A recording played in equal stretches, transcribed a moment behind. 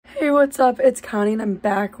Hey, what's up? It's Connie and I'm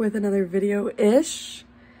back with another video-ish.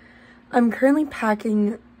 I'm currently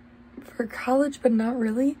packing for college, but not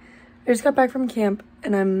really. I just got back from camp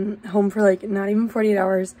and I'm home for like not even 48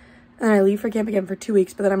 hours. And then I leave for camp again for 2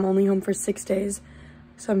 weeks, but then I'm only home for 6 days.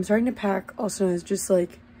 So I'm starting to pack, also as just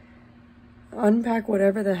like unpack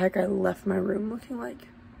whatever the heck I left my room looking like.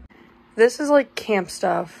 This is like camp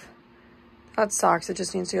stuff. That socks, it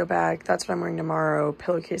just needs to go back. That's what I'm wearing tomorrow.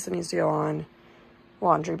 Pillowcase that needs to go on.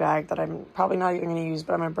 Laundry bag that I'm probably not even going to use,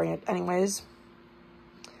 but I'm going to bring it anyways.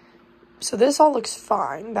 So this all looks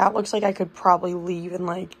fine. That looks like I could probably leave in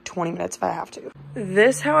like 20 minutes if I have to.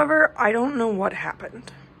 This, however, I don't know what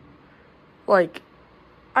happened. Like,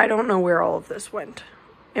 I don't know where all of this went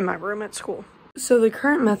in my room at school. So the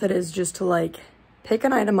current method is just to like pick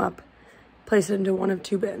an item up, place it into one of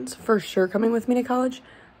two bins. For sure coming with me to college,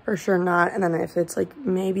 for sure not. And then if it's like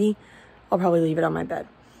maybe, I'll probably leave it on my bed.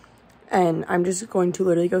 And I'm just going to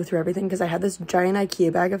literally go through everything because I had this giant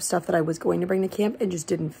IKEA bag of stuff that I was going to bring to camp and just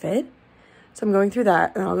didn't fit. So I'm going through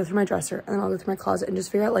that, and then I'll go through my dresser, and then I'll go through my closet and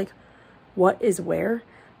just figure out like what is where.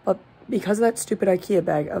 But because of that stupid IKEA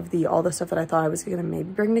bag of all the stuff that I thought I was gonna maybe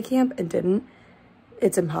bring to camp and didn't,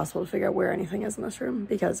 it's impossible to figure out where anything is in this room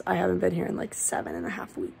because I haven't been here in like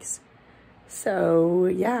 7.5 weeks. So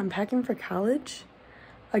yeah, I'm packing for college.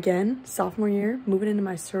 Again, sophomore year, moving into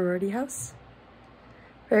my sorority house.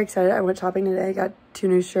 Very excited. I went shopping today. Got 2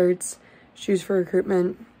 new shirts, shoes for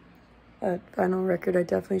recruitment, a vinyl record I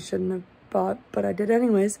definitely shouldn't have bought, but I did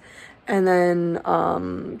anyways. And then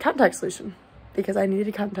contact solution because I needed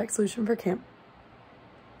a contact solution for camp.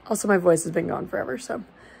 Also, my voice has been gone forever, so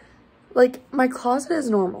like my closet is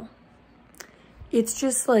normal. It's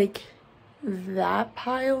just like that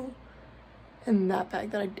pile and that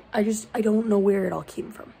bag that I don't know where it all came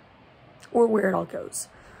from or where it all goes.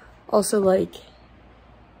 Also, like,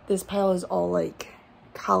 this pile is all like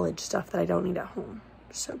college stuff that I don't need at home.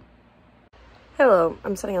 So hello,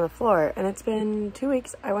 I'm sitting on the floor and it's been 2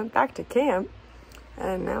 weeks. I went back to camp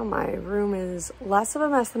and now my room is less of a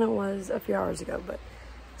mess than it was a few hours ago, but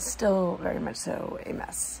still very much so a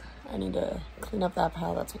mess. I need to clean up that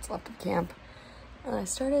pile. That's what's left of camp. And I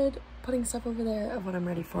started putting stuff over there of what I'm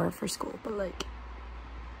ready for school, but like,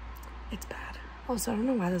 it's bad. Also, I don't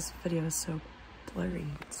know why this video is so blurry.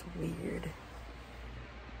 It's weird.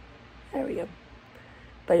 There we go.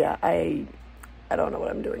 But yeah, I don't know what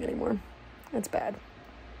I'm doing anymore. It's bad.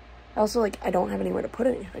 Also, like, I don't have anywhere to put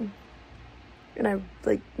anything. And I,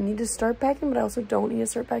 like, need to start packing, but I also don't need to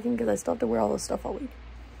start packing because I still have to wear all this stuff all week.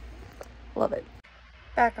 Love it.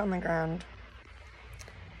 Back on the ground.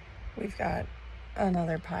 We've got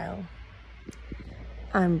another pile.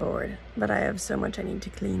 I'm bored, but I have so much I need to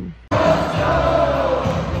clean.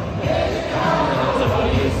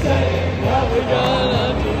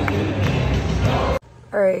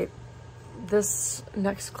 Alright, this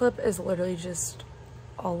next clip is literally just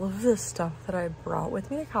all of the stuff that I brought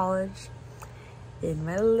with me to college in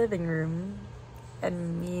my living room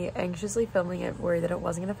and me anxiously filming it, worried that it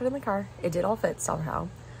wasn't gonna fit in the car. It did all fit somehow.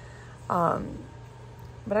 But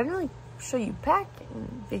I didn't really show you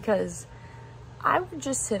packing because I would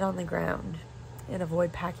just sit on the ground and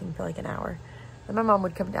avoid packing for like an hour. Then my mom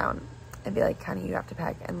would come down and be like, Connie, you have to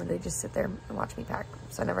pack, and literally just sit there and watch me pack.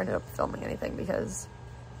 So I never ended up filming anything because,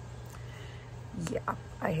 yeah,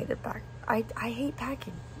 I hated pack. I hate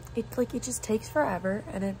packing. It just takes forever,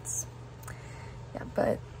 and it's, yeah,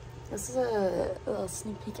 but this is a little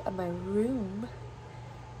sneak peek of my room.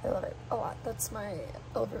 I love it a lot. That's my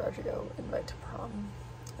Olivia Rodrigo invite to prom.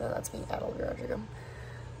 That's me at Olivia Rodrigo.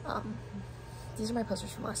 These are my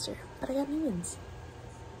posters from last year, but I got new ones.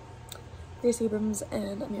 Grace Abrams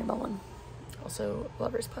and Amir Bowen. Also,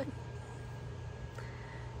 Lover's Play.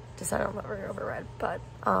 Decided on Lover over Red, but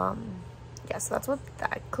yeah, so that's what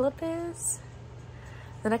that clip is.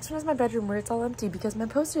 The next one is my bedroom where it's all empty because my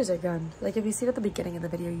posters are gone. Like, if you see it at the beginning of the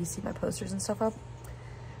video, you see my posters and stuff up,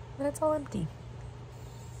 and it's all empty.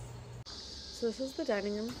 So this is the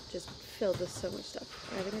dining room, just filled with so much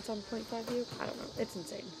stuff. I think it's on 0.5 view. I don't know. It's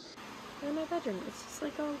insane. And my bedroom, it's just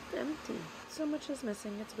like all empty. So much is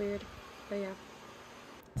missing. It's weird. But yeah,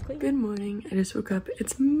 it's clean. Good morning. I just woke up.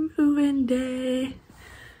 It's moving day.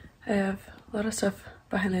 I have a lot of stuff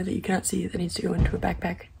behind there that you cannot see that needs to go into a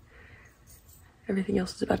backpack. Everything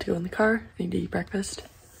else is about to go in the car. I need to eat breakfast.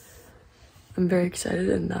 I'm very excited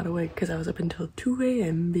and not awake because I was up until 2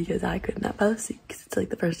 a.m. because I could not fall asleep because it's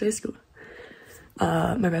like the first day of school.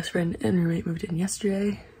 My best friend and roommate moved in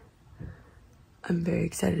yesterday. I'm very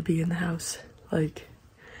excited to be in the house. Like,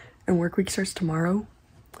 and work week starts tomorrow,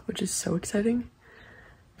 which is so exciting.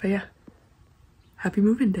 But yeah, happy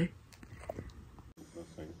move-in day.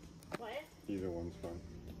 Nothing. What? Either one's fine.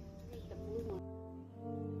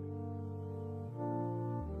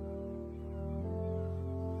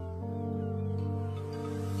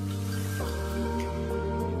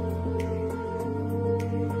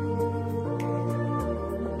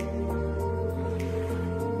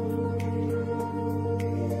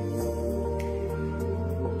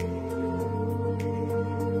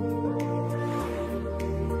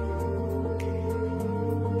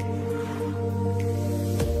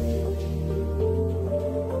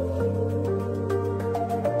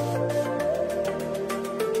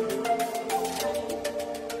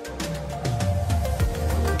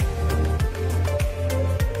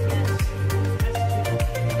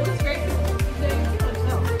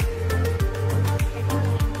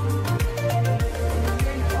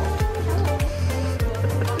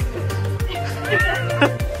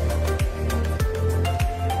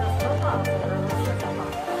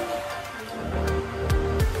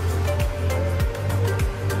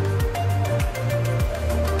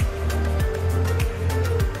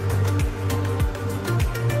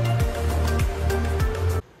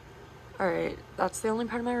 that's the only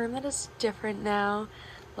part of my room that is different now.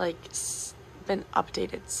 Like, been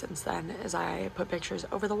updated since then, as I put pictures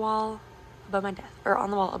over the wall above my desk, or on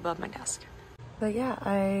the wall above my desk. But yeah,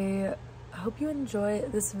 I hope you enjoy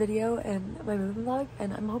this video and my moving vlog,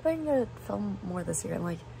 and I'm hoping to film more this year and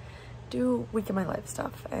like do week in my life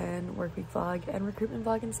stuff and work week vlog and recruitment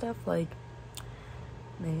vlog and stuff, like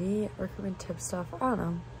maybe recruitment tip stuff, I don't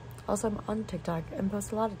know. Also, I'm on TikTok and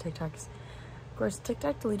post a lot of TikToks. Of course,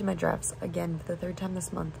 TikTok deleted my drafts again for the 3rd time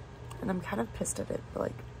this month, and I'm kind of pissed at it, but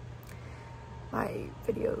like my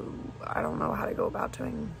video, I don't know how to go about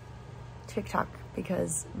doing TikTok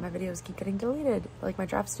because my videos keep getting deleted like my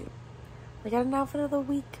drafts do. Like, I had an outfit of the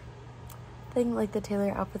week thing, like the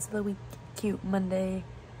Taylor outfits of the week, cute Monday,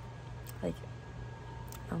 like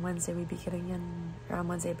on Wednesday we begin again, or on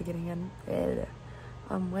Wednesday beginning again.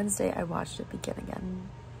 On Wednesday I watched it begin again.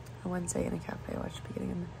 On Wednesday in a cafe I watched it begin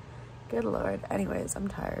again. Good lord. Anyways, I'm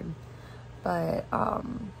tired. But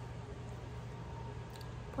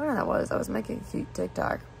point that was, I was making a cute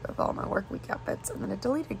TikTok of all my work week outfits, and then it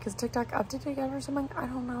deleted because TikTok updated again or something. I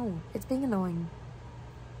don't know. It's being annoying.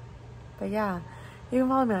 But yeah, you can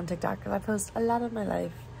follow me on TikTok because I post a lot of my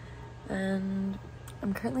life, and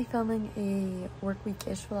I'm currently filming a work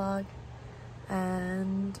week-ish vlog,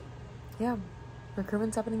 and yeah,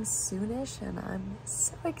 recruitment's happening soonish, and I'm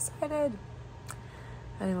so excited.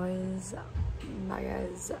 Anyways, bye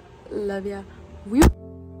guys. Love ya. Woo!